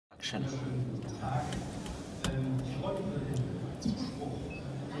action.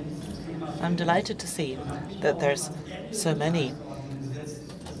 I'm delighted to see that there's so many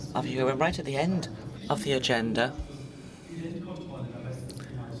of you who are right at the end of the agenda.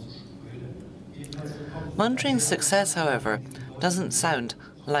 Monitoring success, however, doesn't sound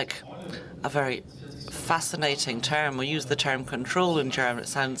like a very fascinating term. We use the term control in German. It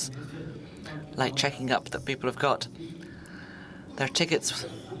sounds like checking up that people have got their tickets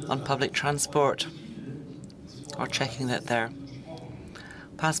on public transport or checking that their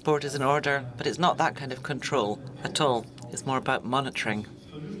passport is in order, but it's not that kind of control at all. It's more about monitoring.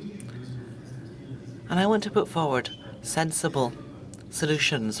 And I want to put forward sensible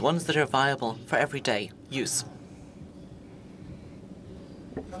solutions, ones that are viable for everyday use.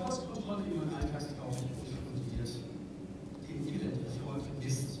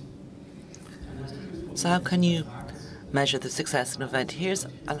 So how can you measure the success of an event? Here's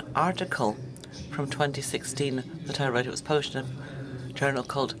an article from 2016 that I wrote. It was published in a journal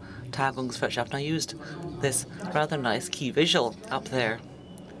called Tagungswirtschaft, and I used this rather nice key visual up there.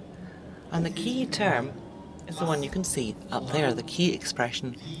 And the key term is the one you can see up there. The key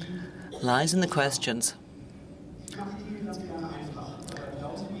expression lies in the questions.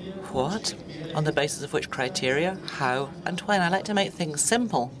 What, on the basis of which criteria, how, and when. I like to make things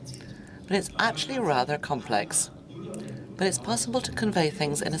simple, but it's actually rather complex. But it's possible to convey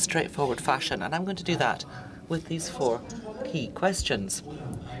things in a straightforward fashion, and I'm going to do that with these 4 key questions.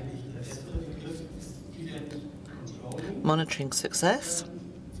 Monitoring success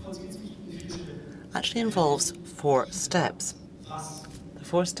actually involves 4 steps. The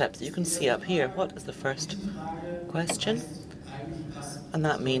 4 steps that you can see up here. What is the first question? And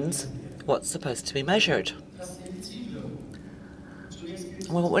that means what's supposed to be measured.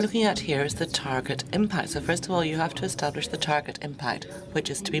 Well, what we're looking at here is the target impact. So first of all, you have to establish the target impact, which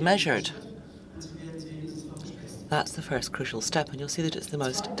is to be measured. That's the first crucial step, and you'll see that it's the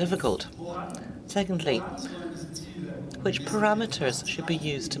most difficult. Secondly, which parameters should be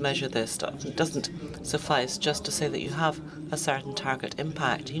used to measure this? It doesn't suffice just to say that you have a certain target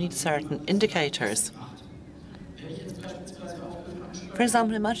impact. You need certain indicators. For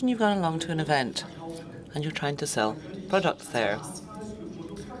example, imagine you've gone along to an event and you're trying to sell products there.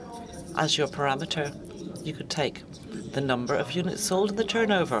 As your parameter, you could take the number of units sold and the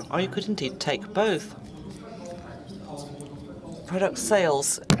turnover, or you could indeed take both. Product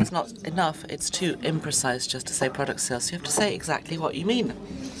sales is not enough. It's too imprecise just to say product sales. So you have to say exactly what you mean.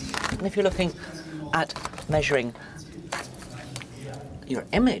 And if you're looking at measuring your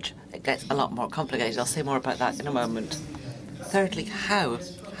image, it gets a lot more complicated. I'll say more about that in a moment. Thirdly, how?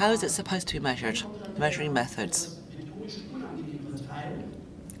 How is it supposed to be measured? Measuring methods.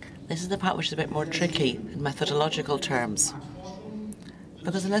 This is the part which is a bit more tricky in methodological terms.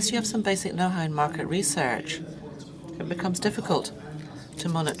 Because unless you have some basic know-how in market research, it becomes difficult to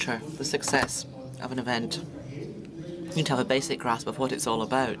monitor the success of an event. You need to have a basic grasp of what it's all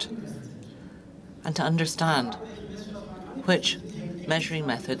about and to understand which measuring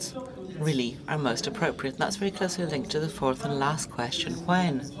methods really are most appropriate. And that's very closely linked to the 4th and last question,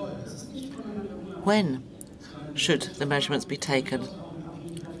 when? When should the measurements be taken?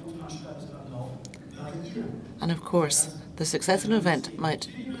 And of course, the success of an event might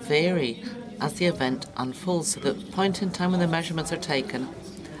vary as the event unfolds, so the point in time when the measurements are taken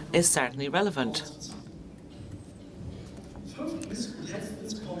is certainly relevant.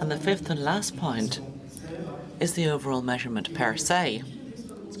 And the 5th and last point is the overall measurement per se.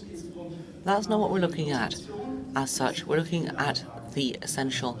 That's not what we're looking at as such. We're looking at the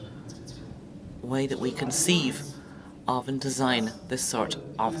essential way that we conceive of and design this sort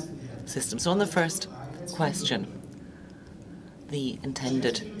of system. So on the first question, the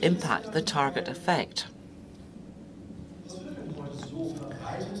intended impact, the target effect.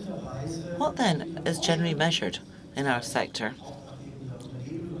 What then is generally measured in our sector?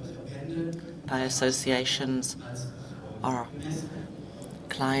 By associations or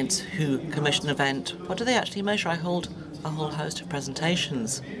clients who commission an event, what do they actually measure? I hold a whole host of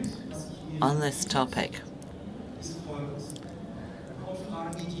presentations on this topic.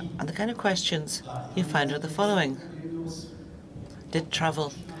 And the kind of questions you find are the following. Did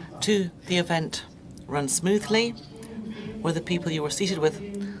travel to the event run smoothly? Were the people you were seated with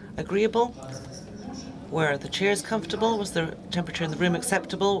agreeable? Were the chairs comfortable? Was the temperature in the room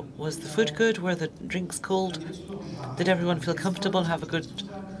acceptable? Was the food good? Were the drinks cold? Did everyone feel comfortable, have a good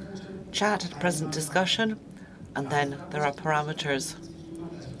chat, a pleasant discussion? And then there are parameters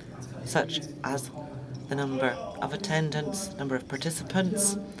such as the number of attendants, number of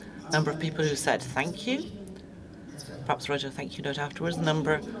participants, number of people who said thank you. perhaps write a thank you note afterwards, a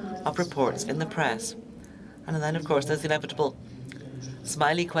number of reports in the press. And then, of course, there's the inevitable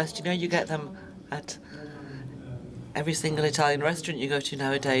smiley questionnaire. You get them at every single Italian restaurant you go to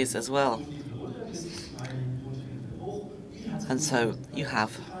nowadays as well. And so you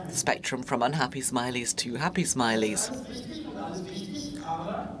have the spectrum from unhappy smileys to happy smileys.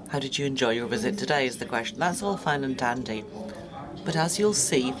 How did you enjoy your visit today is the question. That's all fine and dandy. But as you'll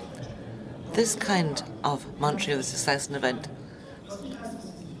see, this kind of monitoring of the success of an event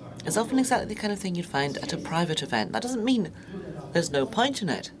is often exactly the kind of thing you'd find at a private event. That doesn't mean there's no point in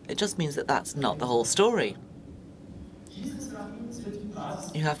it. It just means that that's not the whole story.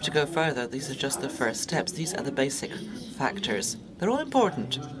 You have to go further. These are just the first steps. These are the basic factors. They're all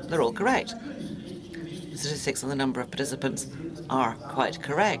important. They're all correct. The statistics on the number of participants are quite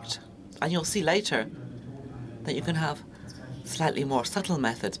correct. And you'll see later that you can have slightly more subtle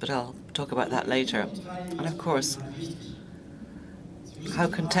methods, but I'll talk about that later. And of course, how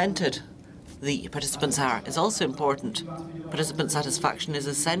contented the participants are is also important. Participant satisfaction is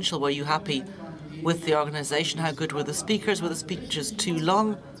essential. Were you happy with the organization? How good were the speakers? Were the speeches too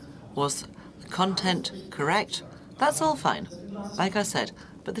long? Was the content correct? That's all fine, like I said,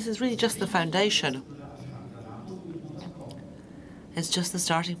 but this is really just the foundation. It's just the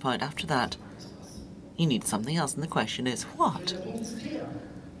starting point. After that, you need something else, and the question is, what?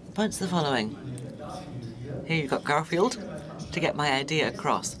 The point's the following. Here you've got Garfield to get my idea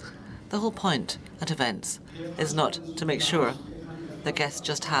across. The whole point at events is not to make sure the guests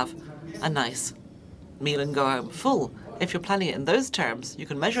just have a nice meal and go home full. If you're planning it in those terms, you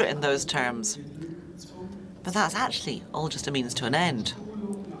can measure it in those terms. But that's actually all just a means to an end.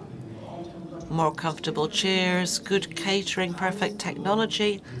 More comfortable chairs, good catering, perfect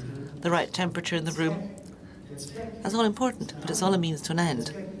technology, the right temperature in the room. That's all important, but it's all a means to an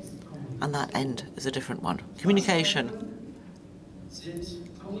end. And that end is a different one. Communication.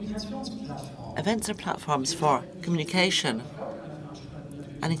 Events are platforms for communication.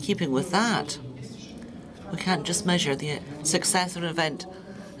 And in keeping with that, we can't just measure the success of an event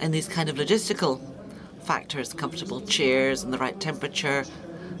in these kind of logistical factors, comfortable chairs and the right temperature,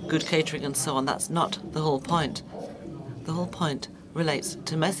 good catering and so on. That's not the whole point. The whole point relates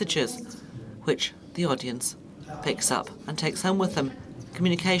to messages which the audience picks up and takes home with them.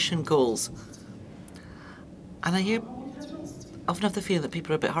 Communication goals. And I often have the feeling that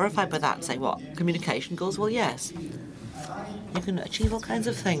people are a bit horrified by that and say, what, communication goals? Well, yes. You can achieve all kinds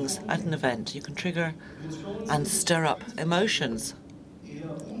of things at an event. You can trigger and stir up emotions.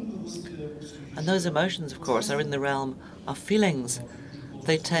 And those emotions, of course, are in the realm of feelings.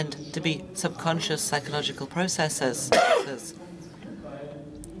 They tend to be subconscious psychological processes.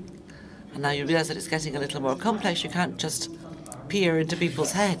 And now you realize that it's getting a little more complex. You can't just peer into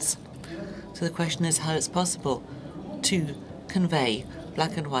people's heads. So the question is how it's possible to convey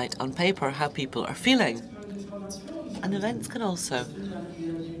black and white on paper how people are feeling. And events can also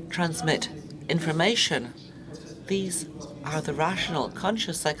transmit information. These are the rational,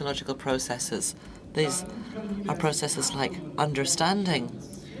 conscious psychological processes. These are processes like understanding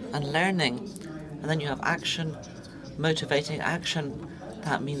and learning. And then you have action, motivating action.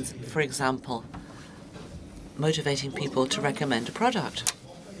 That means, for example, motivating people to recommend a product.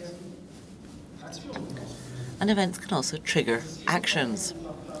 And events can also trigger actions.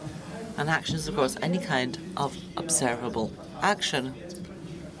 And action is, of course, any kind of observable action.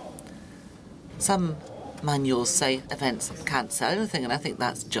 Some manuals say events can't sell anything, and I think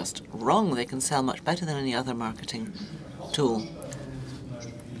that's just wrong. They can sell much better than any other marketing tool.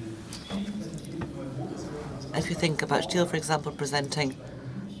 If you think about Stihl, for example, presenting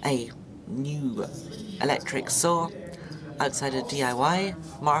a new electric saw outside a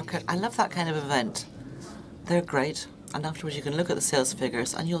DIY market, I love that kind of event. They're great, and afterwards you can look at the sales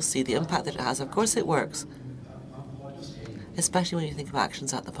figures and you'll see the impact that it has. Of course it works, especially when you think of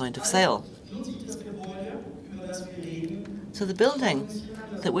actions at the point of sale. So the building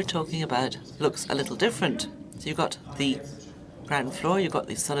that we're talking about looks a little different. So you've got the ground floor, you've got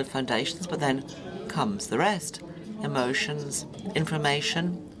these solid foundations, but then comes the rest. Emotions,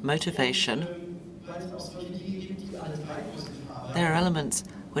 information, motivation. There are elements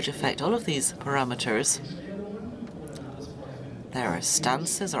which affect all of these parameters. There are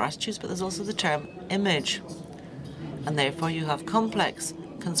stances or attitudes, but there's also the term image. And therefore you have complex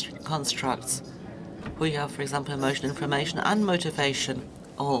constructs where you have, for example, emotion, information and motivation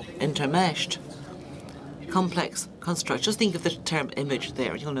all intermeshed. Complex constructs. Just think of the term image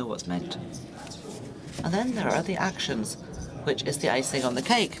there, you'll know what's meant. And then there are the actions, which is the icing on the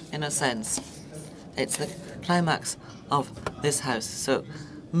cake, in a sense. It's the climax of this house. So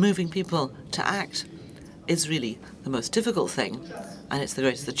moving people to act is really the most difficult thing, and it's the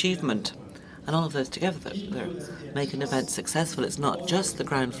greatest achievement. And all of those together make an event successful. It's not just the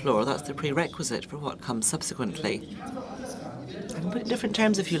ground floor, that's the prerequisite for what comes subsequently. I can put it in different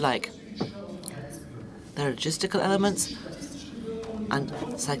terms if you like. There are logistical elements and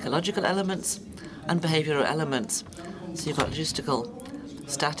psychological elements and behavioural elements. So you've got logistical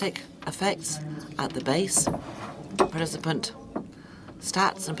static effects at the base, participant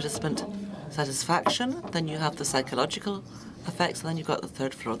stats and participant satisfaction. Then you have the psychological effects, and then you've got the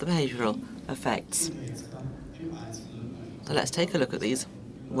third floor, the behavioural effects. So let's take a look at these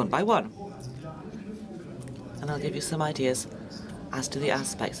one by one. And I'll give you some ideas as to the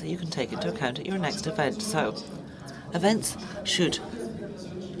aspects that you can take into account at your next event. So, events should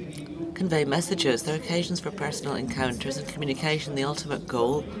convey messages. They're occasions for personal encounters and communication. The ultimate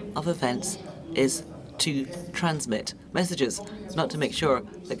goal of events is to transmit messages, not to make sure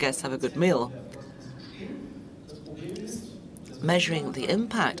that guests have a good meal. Measuring the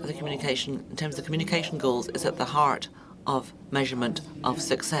impact of the communication in terms of communication goals is at the heart of measurement of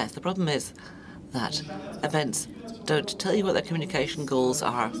success. The problem is that events don't tell you what their communication goals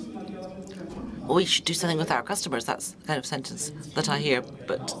are. Well, we should do something with our customers. That's the kind of sentence that I hear.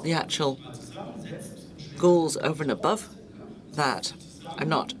 But the actual goals over and above that are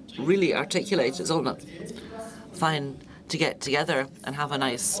not really articulated. It's all not fine to get together and have a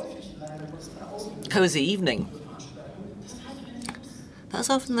nice, cosy evening. That's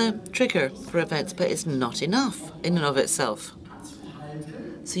often the trigger for events, but it's not enough in and of itself.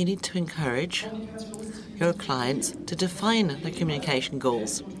 So you need to encourage your clients to define their communication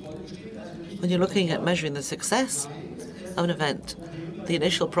goals. When you're looking at measuring the success of an event, the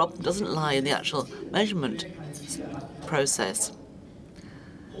initial problem doesn't lie in the actual measurement process.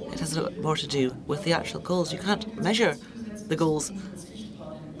 It has a lot more to do with the actual goals. You can't measure the goals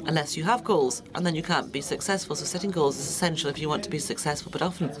unless you have goals, and then you can't be successful. So setting goals is essential if you want to be successful, but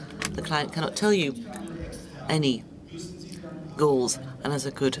often the client cannot tell you any goals. And as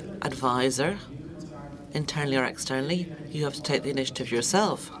a good advisor, internally or externally, you have to take the initiative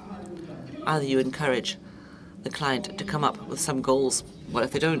yourself. Either you encourage the client to come up with some goals. Well,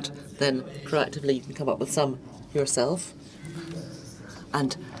 if they don't, then proactively you can come up with some yourself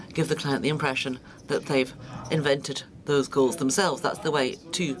and give the client the impression that they've invented those goals themselves. That's the way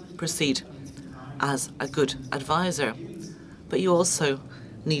to proceed as a good advisor. But you also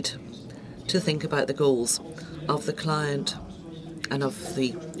need to think about the goals of the client and of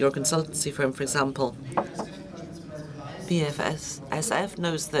your consultancy firm, for example. BFSF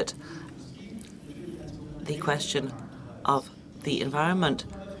knows that the question of the environment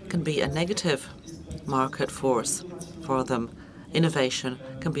can be a negative market force for them. Innovation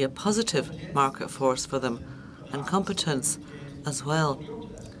can be a positive market force for them, and competence as well.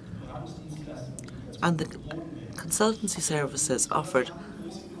 And the consultancy services offered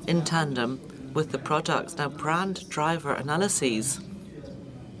in tandem with the products. Now, brand driver analyses,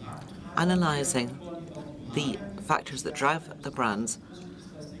 analysing the factors that drive the brands,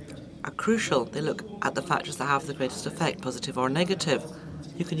 are crucial. They look at the factors that have the greatest effect, positive or negative.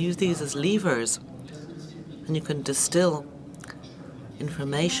 You can use these as levers, and you can distill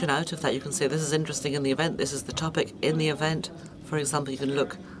information out of that. You can say, this is interesting in the event, this is the topic in the event. For example, you can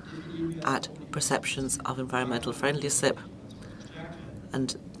look at perceptions of environmental friendliness,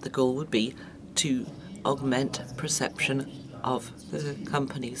 and the goal would be to augment perception of the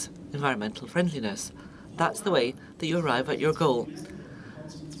company's environmental friendliness. That's the way that you arrive at your goal.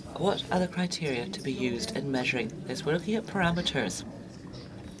 What are the criteria to be used in measuring this? We're looking at parameters.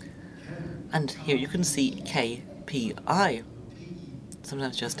 And here you can see KPI.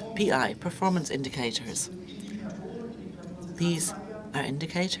 Sometimes just PI, performance indicators. These are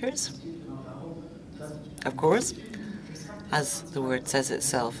indicators, of course, as the word says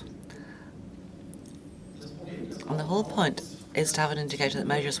itself. And the whole point is to have an indicator that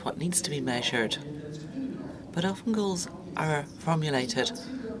measures what needs to be measured. But often goals are formulated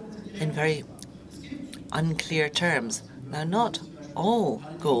in very unclear terms. Now, not all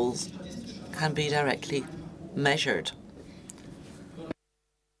goals can be directly measured.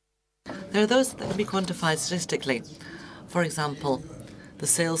 There are those that can be quantified statistically. For example, the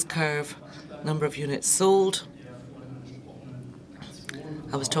sales curve, number of units sold.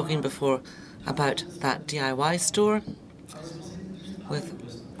 I was talking before about that DIY store with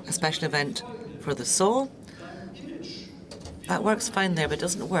a special event for the saw. That works fine there, but it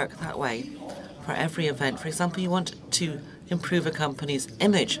doesn't work that way for every event. For example, you want to improve a company's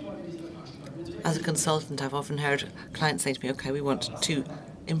image. As a consultant, I've often heard clients say to me, okay, we want to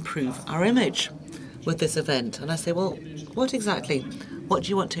improve our image with this event. And I say, well, what exactly What do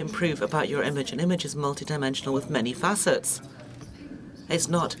you want to improve about your image? An image is multidimensional with many facets. It's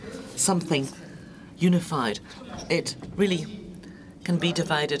not something unified. It really can be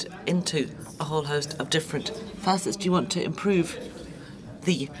divided into a whole host of different facets. Do you want to improve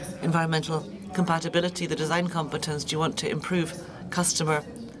the environmental compatibility, the design competence? Do you want to improve customer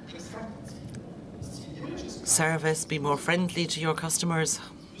service, be more friendly to your customers?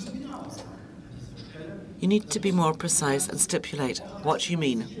 You need to be more precise and stipulate what you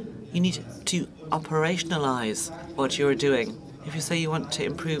mean. You need to operationalize what you're doing. If you say you want to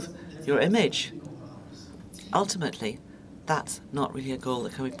improve your image, ultimately, that's not really a goal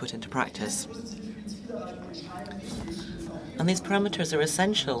that can be put into practice. And these parameters are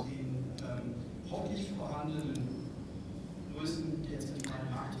essential.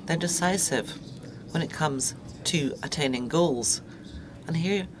 They're decisive when it comes to attaining goals. And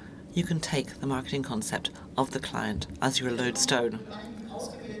here you can take the marketing concept of the client as your lodestone.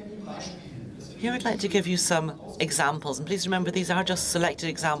 Here I'd like to give you some examples, and please remember these are just selected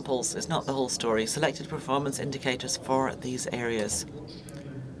examples. It's not the whole story. Selected performance indicators for these areas.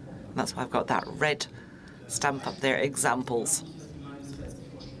 And that's why I've got that red stamp up there, examples.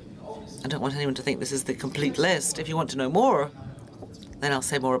 I don't want anyone to think this is the complete list. If you want to know more, then I'll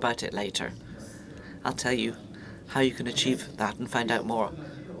say more about it later. I'll tell you how you can achieve that and find out more.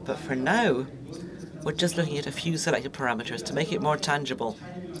 But for now, we're just looking at a few selected parameters to make it more tangible.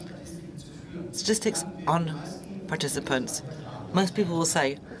 Statistics on participants. Most people will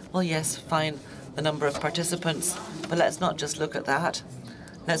say, well, yes, fine, the number of participants, but let's not just look at that.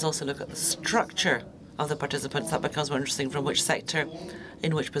 Let's also look at the structure of the participants. That becomes more interesting, from which sector,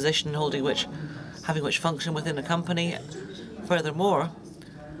 in which position, holding which, having which function within a company. Furthermore,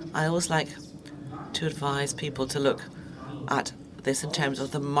 I always like to advise people to look at this in terms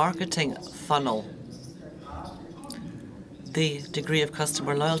of the marketing funnel. The degree of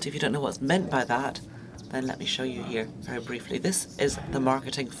customer loyalty. If you don't know what's meant by that, then let me show you here very briefly. This is the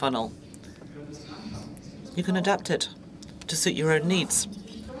marketing funnel. You can adapt it to suit your own needs.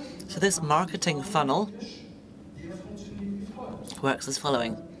 So this marketing funnel works as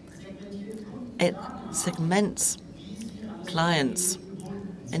following. It segments clients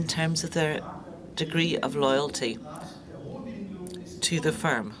in terms of their degree of loyalty to the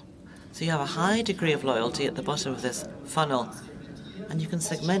firm. So you have a high degree of loyalty at the bottom of this funnel, and you can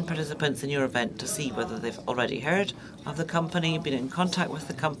segment participants in your event to see whether they've already heard of the company, been in contact with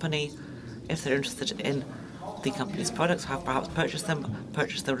the company, if they're interested in the company's products, have perhaps purchased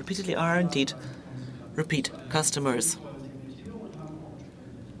them repeatedly, or are indeed repeat customers.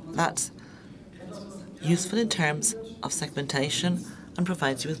 That's useful in terms of segmentation and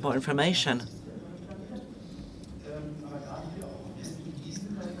provides you with more information.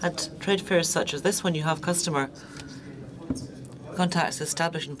 At trade fairs such as this one, you have customer contacts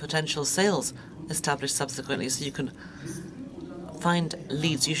established and potential sales established subsequently, so you can find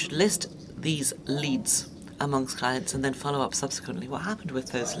leads. You should list these leads amongst clients and then follow up subsequently what happened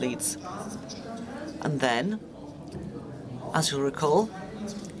with those leads. And then, as you'll recall,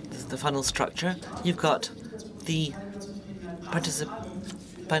 this is the funnel structure. You've got the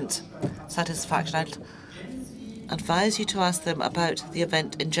participant satisfaction. I'd advise you to ask them about the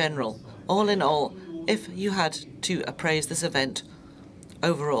event in general. All in all, if you had to appraise this event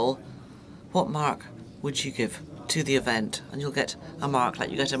overall, what mark would you give to the event? And you'll get a mark like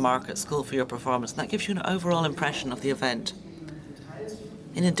you get a mark at school for your performance. And that gives you an overall impression of the event.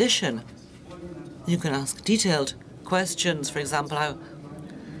 In addition, you can ask detailed questions, for example, how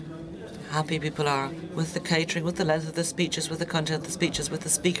happy people are with the catering, with the length of the speeches, with the content of the speeches, with the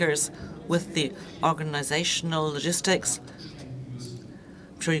speakers, with the organizational logistics.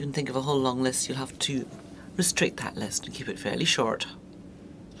 I'm sure you can think of a whole long list. You'll have to restrict that list and keep it fairly short.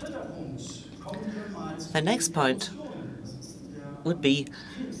 The next point would be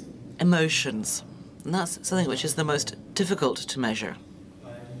emotions. And that's something which is the most difficult to measure.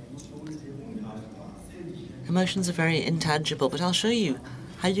 Emotions are very intangible, but I'll show you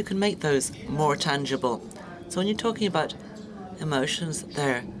how you can make those more tangible. So when you're talking about emotions,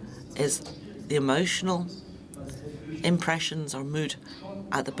 there is the emotional impressions or mood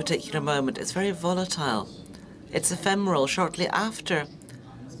at the particular moment. It's very volatile. It's ephemeral. Shortly after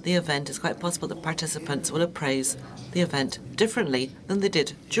the event, it's quite possible that participants will appraise the event differently than they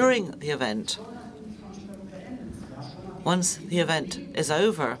did during the event. Once the event is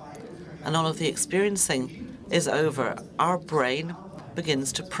over and all of the experiencing is over, our brain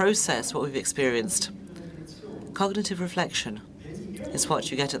begins to process what we've experienced. Cognitive reflection is what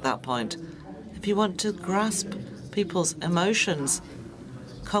you get at that point. If you want to grasp people's emotions,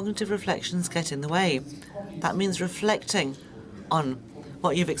 cognitive reflections get in the way. That means reflecting on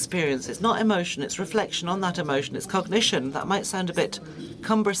what you've experienced. It's not emotion, it's reflection on that emotion, it's cognition. That might sound a bit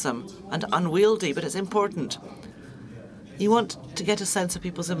cumbersome and unwieldy, but it's important. You want to get a sense of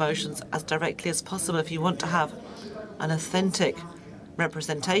people's emotions as directly as possible if you want to have an authentic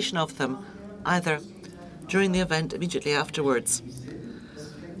representation of them, either during the event, immediately afterwards.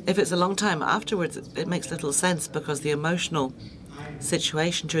 If it's a long time afterwards, it makes little sense because the emotional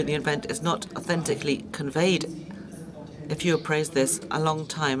situation during the event is not authentically conveyed if you appraise this a long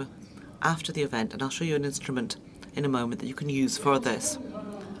time after the event. And I'll show you an instrument in a moment that you can use for this.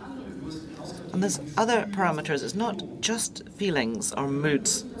 And there's other parameters. It's not just feelings or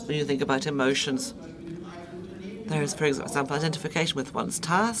moods when you think about emotions. There's, for example, identification with one's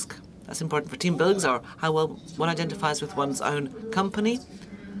task. That's important for team buildings, or how well one identifies with one's own company.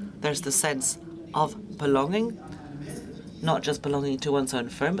 There's the sense of belonging, not just belonging to one's own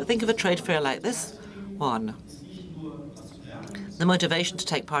firm, but think of a trade fair like this one. The motivation to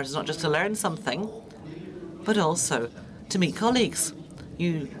take part is not just to learn something, but also to meet colleagues.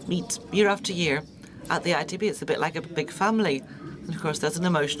 You meet year after year at the ITB. It's a bit like a big family. And of course, there's an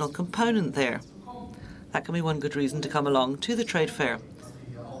emotional component there. That can be one good reason to come along to the trade fair.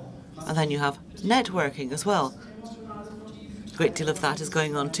 And then you have networking as well. A great deal of that is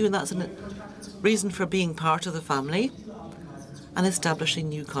going on too, and that's a reason for being part of the family and establishing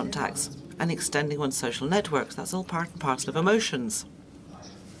new contacts and extending one's social networks. That's all part and parcel of emotions.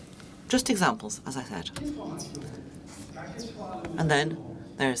 Just examples, as I said. And then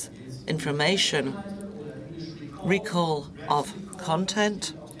there's information, recall of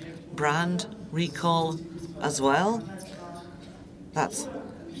content, brand recall as well. That's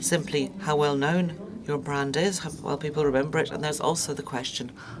simply how well known your brand is, how well people remember it. And there's also the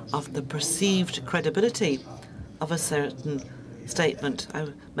question of the perceived credibility of a certain statement. I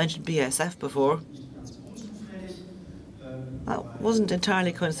mentioned BASF before. That wasn't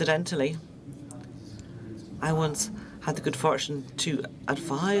entirely coincidentally. I once had the good fortune to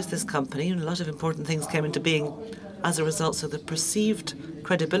advise this company, and a lot of important things came into being as a result. So the perceived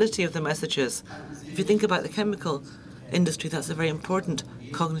credibility of the messages. If you think about the chemical industry, that's a very important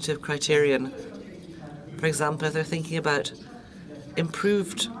cognitive criterion. For example, if they're thinking about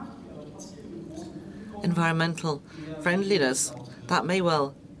improved environmental friendliness, that may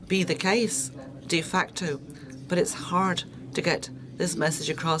well be the case de facto, but it's hard to get this message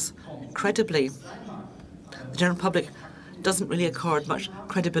across credibly. The general public doesn't really accord much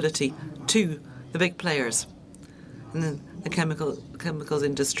credibility to the big players in the chemicals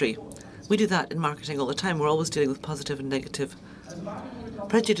industry. We do that in marketing all the time. We're always dealing with positive and negative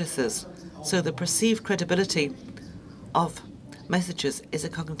prejudices. So the perceived credibility of messages is a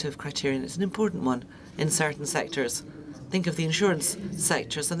cognitive criterion. It's an important one in certain sectors. Think of the insurance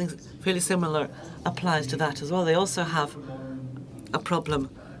sector. Something fairly similar applies to that as well. They also have a problem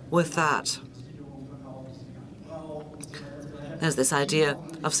with that. There's this idea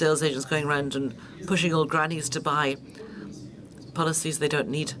of sales agents going around and pushing old grannies to buy policies they don't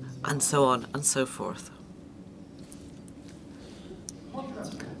need, and so on and so forth.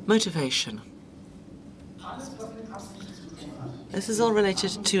 Motivation. This is all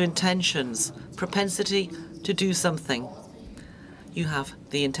related to intentions, propensity to do something. You have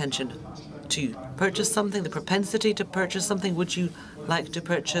the intention to purchase something, the propensity to purchase something. Would you like to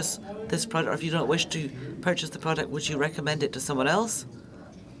purchase this product? Or if you don't wish to purchase the product, would you recommend it to someone else?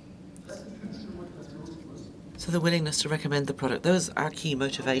 So the willingness to recommend the product. Those are key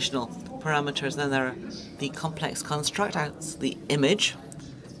motivational parameters. Then there are the complex construct, that's the image.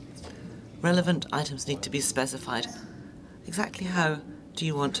 Relevant items need to be specified. Exactly how do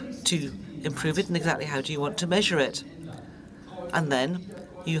you want to improve it, and exactly how do you want to measure it? And then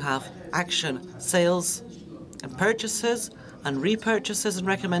you have action, sales and purchases and repurchases and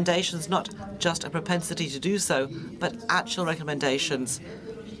recommendations, not just a propensity to do so, but actual recommendations.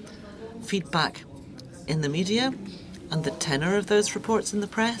 Feedback in the media and the tenor of those reports in the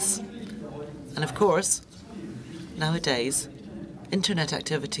press. And of course, nowadays, internet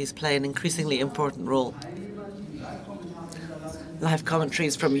activities play an increasingly important role. Live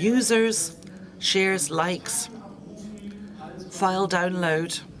commentaries from users, shares, likes, file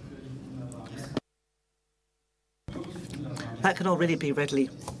download. That can all really be readily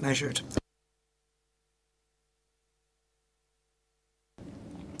measured.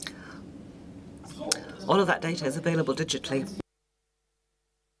 All of that data is available digitally.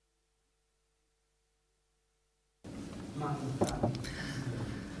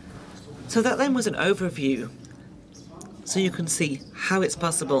 So that then was an overview, so you can see how it's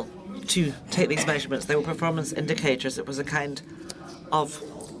possible to take these measurements. They were performance indicators. It was a kind of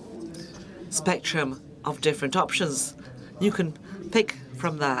spectrum of different options. You can pick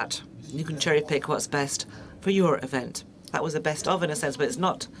from that. You can cherry pick what's best for your event. That was a best of in a sense, but it's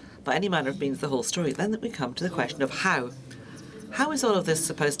not by any manner of means the whole story. Then we come to the question of how. How is all of this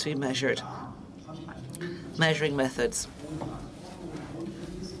supposed to be measured? Measuring methods.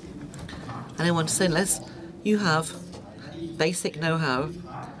 And I want to say, unless you have basic know-how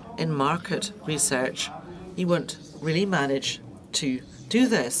in market research, you won't really manage to do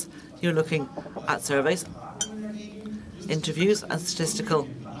this. You're looking at surveys, interviews, and statistical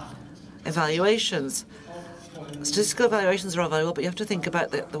evaluations. Statistical evaluations are all valuable, but you have to think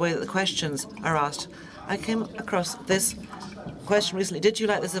about the way that the questions are asked. I came across this question recently. Did you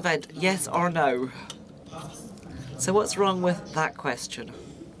like this event? Yes or no? So what's wrong with that question?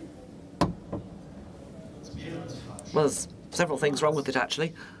 Well, there's several things wrong with it,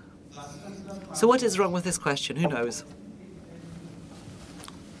 actually. So what is wrong with this question? Who knows?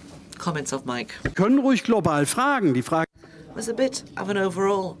 Comments of Mike. Können ruhig global fragen. Die Frage. There's a bit of an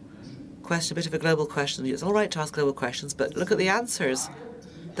overall question, a bit of a global question. It's all right to ask global questions, but look at the answers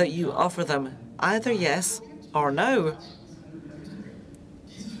that you offer them. Either yes or no.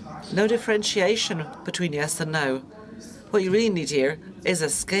 No differentiation between yes and no. What you really need here is a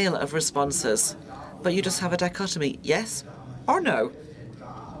scale of responses, but you just have a dichotomy, yes or no.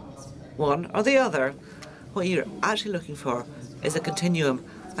 One or the other. What you're actually looking for is a continuum,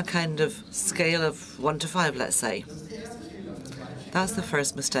 a kind of scale of 1 to 5, let's say. That's the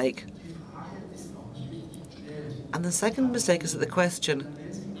first mistake. And the second mistake is that the question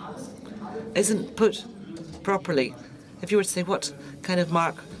isn't put properly. If you were to say, what kind of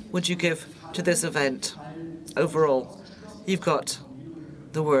mark would you give to this event overall? You've got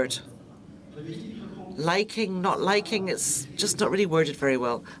the word liking, not liking. It's just not really worded very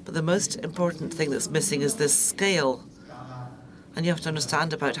well. But the most important thing that's missing is this scale. And you have to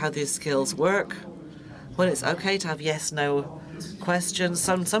understand about how these scales work. When it's okay to have yes, no questions.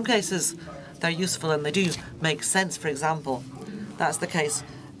 In some cases, they're useful and they do make sense. For example, that's the case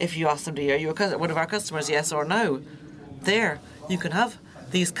if you ask them, are you one of our customers, yes or no? There, you can have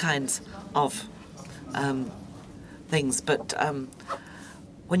these kinds of things. But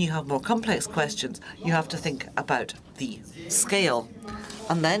when you have more complex questions, you have to think about the scale.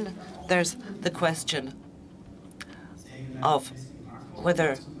 And then there's the question of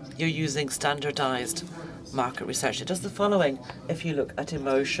whether you're using standardized market research. It does the following. If you look at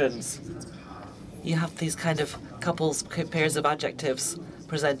emotions, you have these kind of couples, pairs of adjectives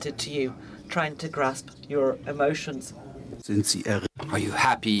presented to you, trying to grasp your emotions. Are you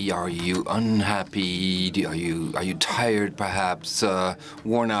happy? Are you unhappy? Are you tired, perhaps?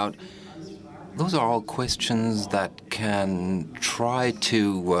 Worn out? Those are all questions that can try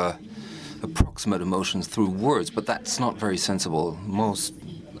to approximate emotions through words, but that's not very sensible. Most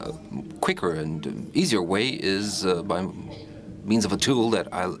quicker and easier way is by means of a tool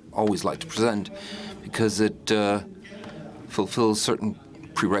that I always like to present, because it fulfills certain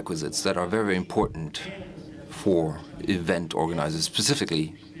prerequisites that are very, very important for event organizers,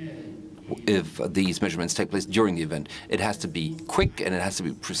 specifically if these measurements take place during the event. It has to be quick and it has to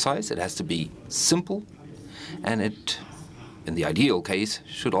be precise, it has to be simple, and it, in the ideal case,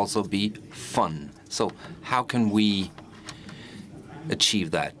 should also be fun. So how can we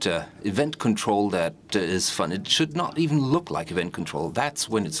achieve that? Event control that is fun. It should not even look like event control. That's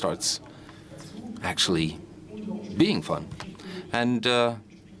when it starts actually being fun. And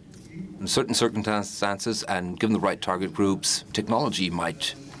in certain circumstances, and given the right target groups, technology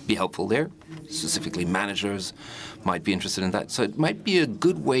might be helpful there. Specifically, managers might be interested in that. So it might be a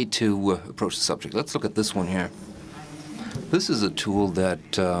good way to approach the subject. Let's look at this one here. This is a tool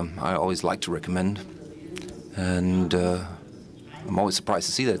that I always like to recommend. And I'm always surprised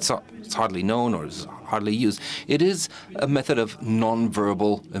to see that it's hardly known or is hardly used. It is a method of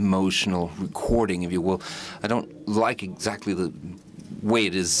nonverbal emotional recording, if you will. I don't like exactly the way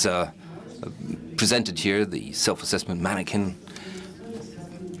it is presented here, the self-assessment mannequin.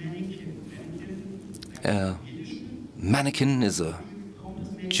 Mannequin is a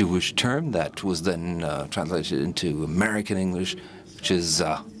Jewish term that was then translated into American English, which is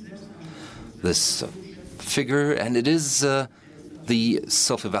this figure, and it is the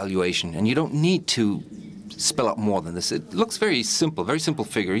self-evaluation. And you don't need to spell out more than this. It looks very simple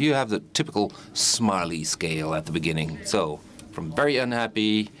figure. You have the typical smiley scale at the beginning. So from very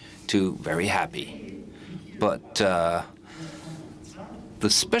unhappy to very happy. But the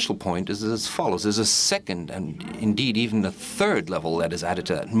special point is as follows. There's a second and indeed even a third level that is added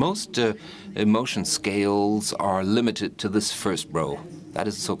to that. Most emotion scales are limited to this first row. That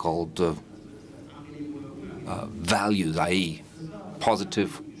is so-called values, i.e.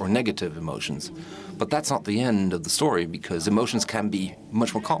 positive or negative emotions. But that's not the end of the story, because emotions can be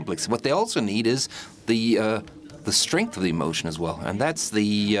much more complex. What they also need is the strength of the emotion as well, and that's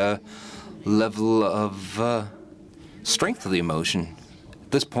the level of strength of the emotion.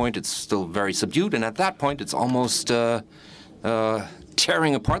 At this point, it's still very subdued, and at that point, it's almost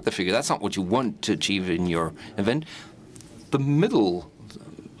tearing apart the figure. That's not what you want to achieve in your event. The middle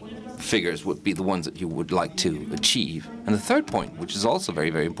figures would be the ones that you would like to achieve. And the third point, which is also very,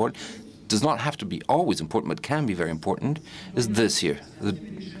 very important, does not have to be always important, but can be very important, is this here, the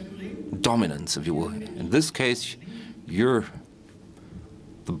dominance, if you will. In this case, you're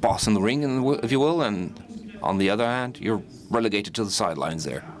the boss in the ring, if you will, and on the other hand, you're relegated to the sidelines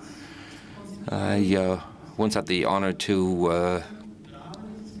there. I once had the honor to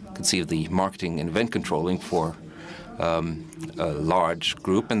conceive the marketing and event controlling for a large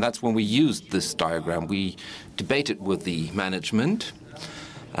group, and that's when we used this diagram. We debated with the management,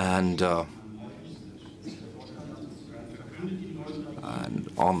 and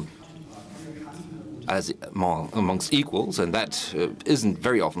amongst equals, and that isn't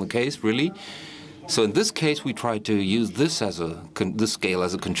very often the case, really. So in this case, we tried to use this as this scale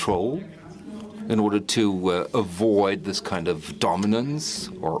as a control in order to avoid this kind of dominance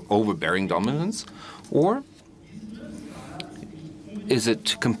or overbearing dominance, or is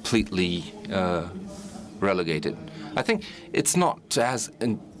it completely relegated? I think it's not as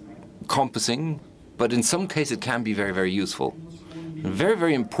encompassing, but in some cases it can be very, very useful. Very,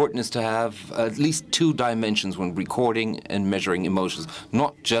 very important is to have at least two dimensions when recording and measuring emotions.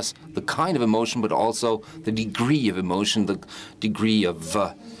 Not just the kind of emotion, but also the degree of emotion, the degree of,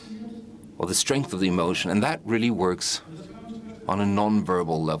 or the strength of the emotion. And that really works on a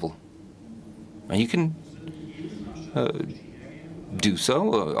non-verbal level. And you can do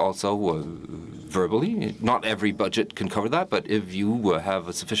so also verbally. Not every budget can cover that, but if you have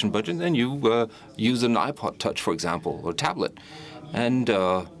a sufficient budget, then you use an iPod Touch, for example, or tablet, and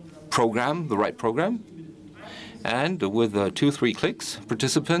program the right program. And with 2 or 3 clicks,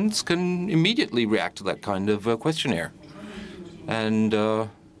 participants can immediately react to that kind of questionnaire. And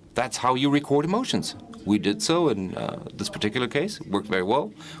that's how you record emotions. We did so in this particular case. It worked very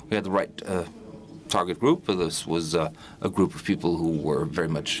well. We had the right target group. This was a group of people who were very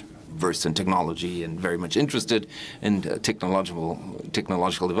much versed in technology and very much interested in technological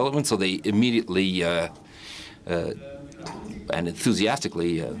development. So they immediately and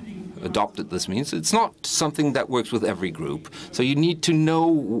enthusiastically adopted this means. It's not something that works with every group. So you need to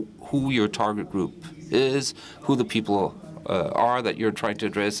know who your target group is, who the people are that you're trying to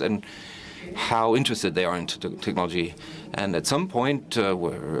address, and how interested they are in technology. And at some point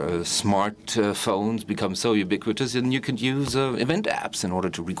where smartphones become so ubiquitous, then you can use event apps in order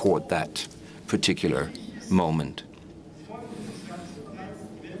to record that particular moment.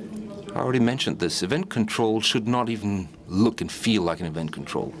 I already mentioned this. Event control should not even look and feel like an event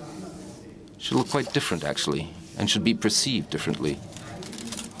control. It should look quite different, actually, and should be perceived differently.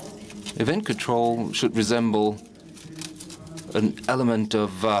 Event control should resemble an element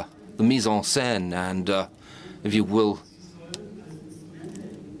of the mise en scène and, if you will,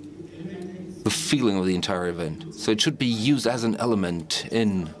 the feeling of the entire event. So it should be used as an element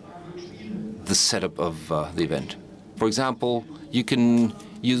in the setup of the event. For example, you can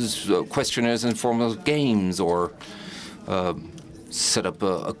use questionnaires in form of games, or set up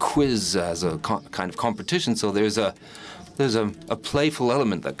a quiz as a kind of competition. So there's a playful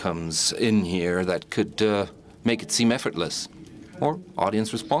element that comes in here that could make it seem effortless. Or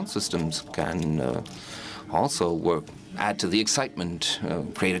audience response systems can also add to the excitement,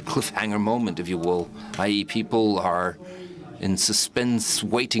 create a cliffhanger moment, if you will, i.e. people are in suspense,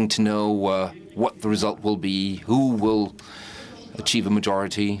 waiting to know what the result will be, who will achieve a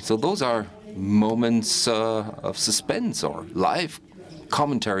majority. So those are moments of suspense, or live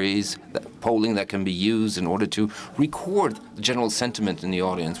commentaries, polling that can be used in order to record the general sentiment in the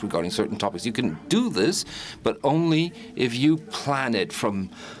audience regarding certain topics. You can do this, but only if you plan it from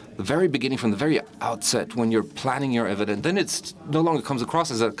the very beginning, from the very outset, when you're planning your event. Then it no longer comes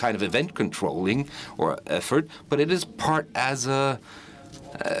across as a kind of event controlling or effort, but it is part as a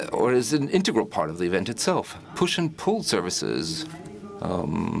or is an integral part of the event itself. Push and pull services,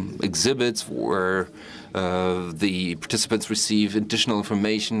 exhibits where the participants receive additional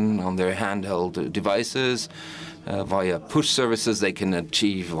information on their handheld devices. Via push services, they can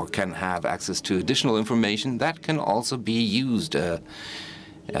achieve or can have access to additional information that can also be used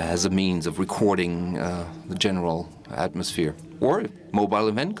as a means of recording the general atmosphere. Or mobile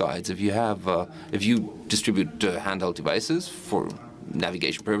event guides. If you distribute handheld devices for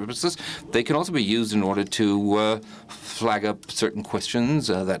navigation purposes, they can also be used in order to flag up certain questions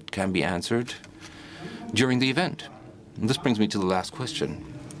that can be answered during the event. And this brings me to the last question.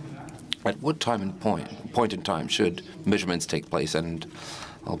 At what time and point in time should measurements take place? And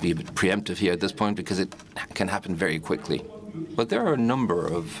I'll be a bit preemptive here at this point because it can happen very quickly. But there are a number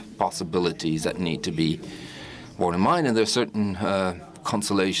of possibilities that need to be borne in mind, and there are certain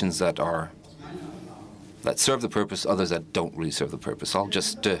consolations that serve the purpose, others that don't really serve the purpose. I'll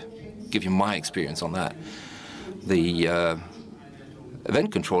just give you my experience on that. The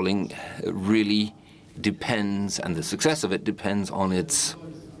event controlling really depends, and the success of it depends on its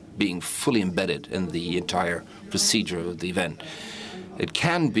being fully embedded in the entire procedure of the event. It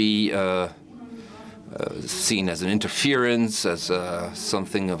can be seen as an interference, as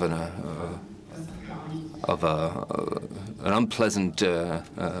something of an unpleasant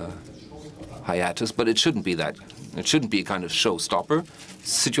hiatus, but it shouldn't be that. It shouldn't be a kind of showstopper.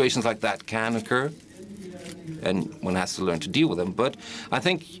 Situations like that can occur, and one has to learn to deal with them. But I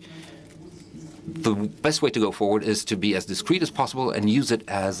think the best way to go forward is to be as discreet as possible and use it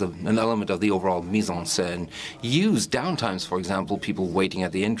as an element of the overall mise en scène. Use downtimes, for example, people waiting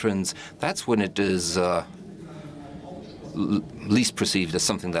at the entrance. That's when it is least perceived as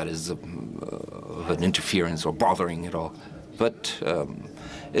something that is of an interference or bothering at all. But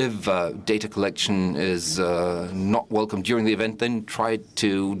if data collection is not welcome during the event, then try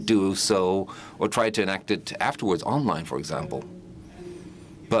to do so or try to enact it afterwards online, for example.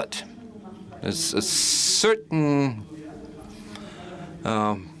 But there's a certain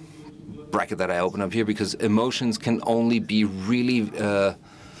bracket that I open up here because emotions can only be really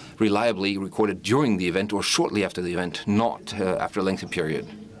reliably recorded during the event or shortly after the event, not after a lengthy period.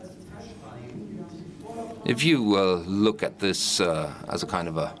 If you look at this as a kind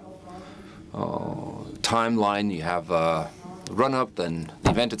of a timeline, you have a run-up, then the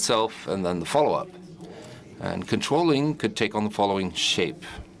event itself, and then the follow-up. And controlling could take on the following shape.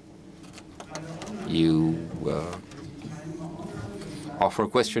 You offer a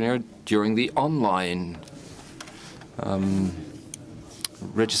questionnaire during the online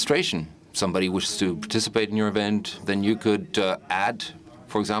registration. Somebody wishes to participate in your event, then you could add,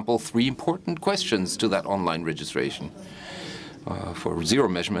 for example, 3 important questions to that online registration. For zero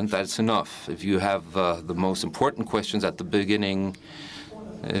measurement, that's enough. If you have the most important questions at the beginning,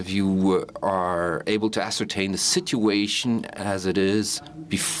 if you are able to ascertain the situation as it is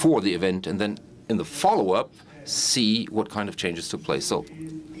before the event, and then in the follow-up, see what kind of changes took place. So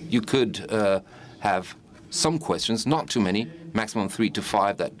you could have some questions, not too many, maximum 3 to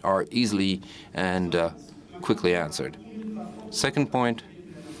 5 that are easily and quickly answered. Second point,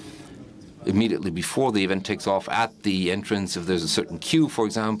 immediately before the event takes off at the entrance, if there's a certain queue, for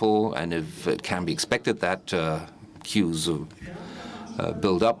example, and if it can be expected that queues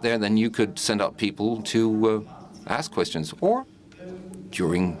build up there, then you could send out people to ask questions, or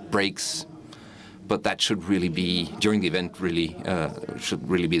during breaks. But that should really be, during the event, should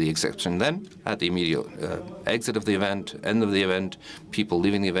really be the exception. Then, at the immediate exit of the event, end of the event, people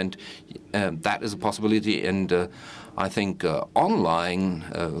leaving the event, that is a possibility. And I think online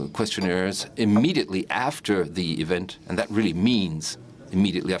questionnaires immediately after the event, and that really means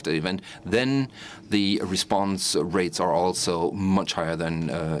immediately after the event, then the response rates are also much higher than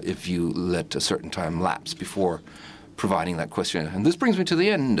if you let a certain time lapse before providing that question. And this brings me to the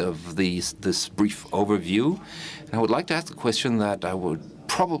end of this brief overview. And I would like to ask a question that I would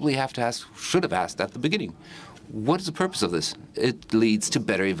probably have to ask, should have asked at the beginning. What is the purpose of this? It leads to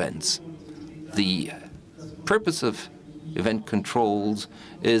better events. The purpose of event controls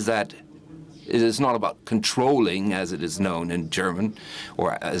is that it is not about controlling, as it is known in German,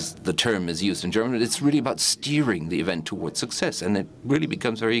 or as the term is used in German. It's really about steering the event towards success. And it really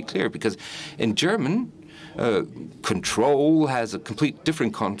becomes very clear because in German, control has a complete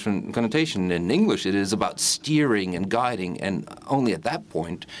different connotation. In English, it is about steering and guiding, and only at that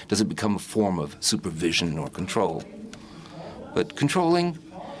point does it become a form of supervision or control. But controlling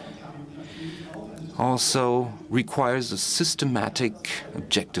also requires a systematic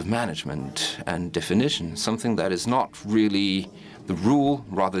objective management and definition, something that is not really the rule,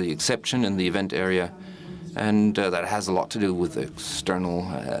 rather the exception in the event area, and that has a lot to do with external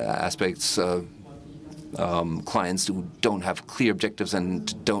aspects. Clients who don't have clear objectives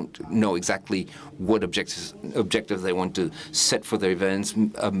and don't know exactly what objectives they want to set for their events,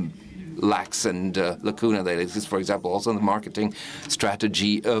 lacks and lacuna that exist, for example, also in the marketing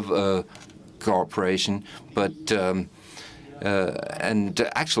strategy of cooperation. But and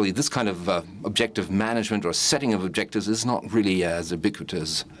actually, this kind of objective management or setting of objectives is not really as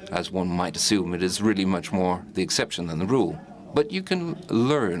ubiquitous as one might assume. It is really much more the exception than the rule. but you can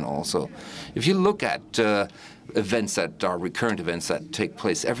learn also. If you look at events that are recurrent events that take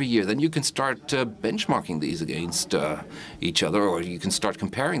place every year, then you can start benchmarking these against each other, or you can start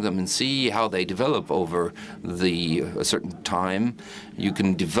comparing them and see how they develop over a certain time. You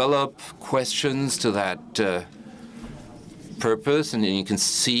can develop questions to that purpose, and then you can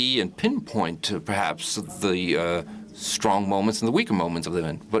see and pinpoint perhaps the strong moments and the weaker moments of the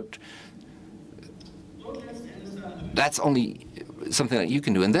event. But that's only something that you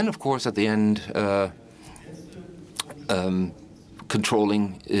can do. And then, of course, at the end,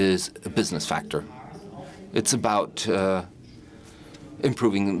 controlling is a business factor. It's about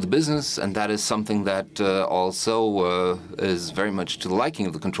improving the business, and that is something that also is very much to the liking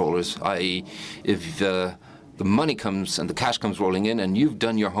of the controllers, i.e. if the money comes and the cash comes rolling in and you've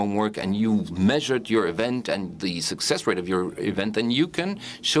done your homework and you've measured your event and the success rate of your event, then you can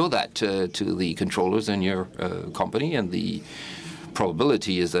show that to the controllers in your company, and the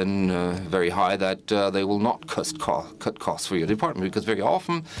probability is then very high that they will not cut costs for your department, because very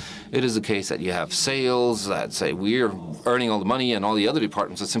often it is the case that you have sales that say we're earning all the money and all the other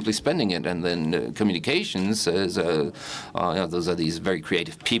departments are simply spending it, and then communications says those are these very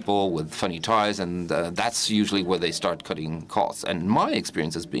creative people with funny ties, and that's usually where they start cutting costs. And my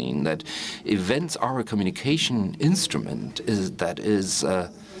experience has been that events are a communication instrument that is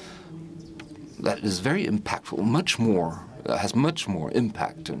very impactful, has much more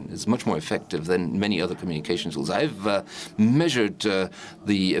impact and is much more effective than many other communication tools. I've measured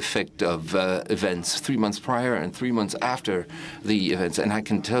the effect of events 3 months prior and 3 months after the events, and I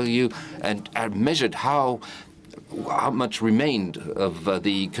can tell you, and I've measured how much remained of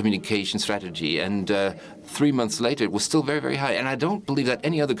the communication strategy, and 3 months later it was still very, very high. And I don't believe that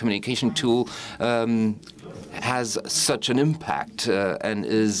any other communication tool has such an impact and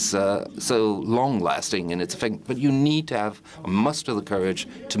is so long-lasting in its effect. But you need to have a muster the courage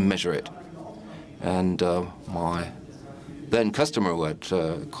to measure it. And my then customer who had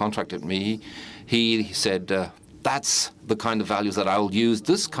contracted me, he said, that's the kind of values that I'll use.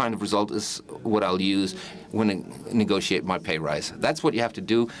 This kind of result is what I'll use when I negotiate my pay rise. That's what you have to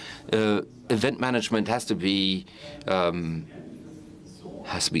do. Event management has to be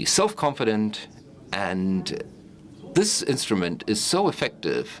self-confident, and this instrument is so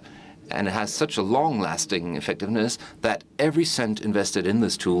effective and it has such a long-lasting effectiveness that every cent invested in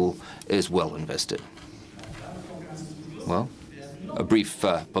this tool is well invested. Well, a brief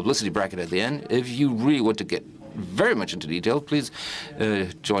publicity bracket at the end. If you really want to get very much into detail, please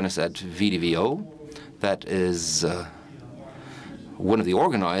join us at VDVO. That is one of the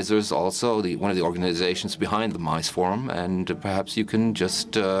organizers, also one of the organizations behind the MICE Forum, and perhaps you can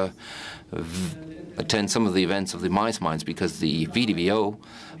just attend some of the events of the MICE Minds, because the VDVO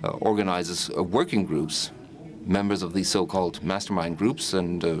organizes working groups, members of these so-called mastermind groups,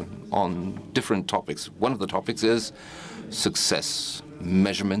 and on different topics. One of the topics is success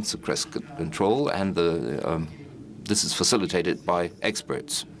measurement, success control, and this is facilitated by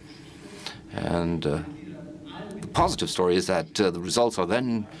experts. And the positive story is that the results are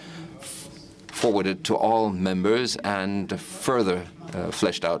then forwarded to all members and further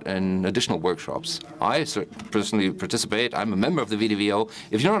fleshed out in additional workshops. I personally participate. I'm a member of the VDVO.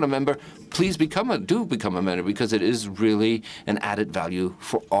 If you're not a member, please do become a member, because it is really an added value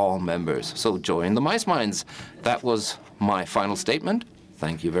for all members. So join the MICE Minds. That was my final statement.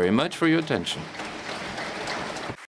 Thank you very much for your attention.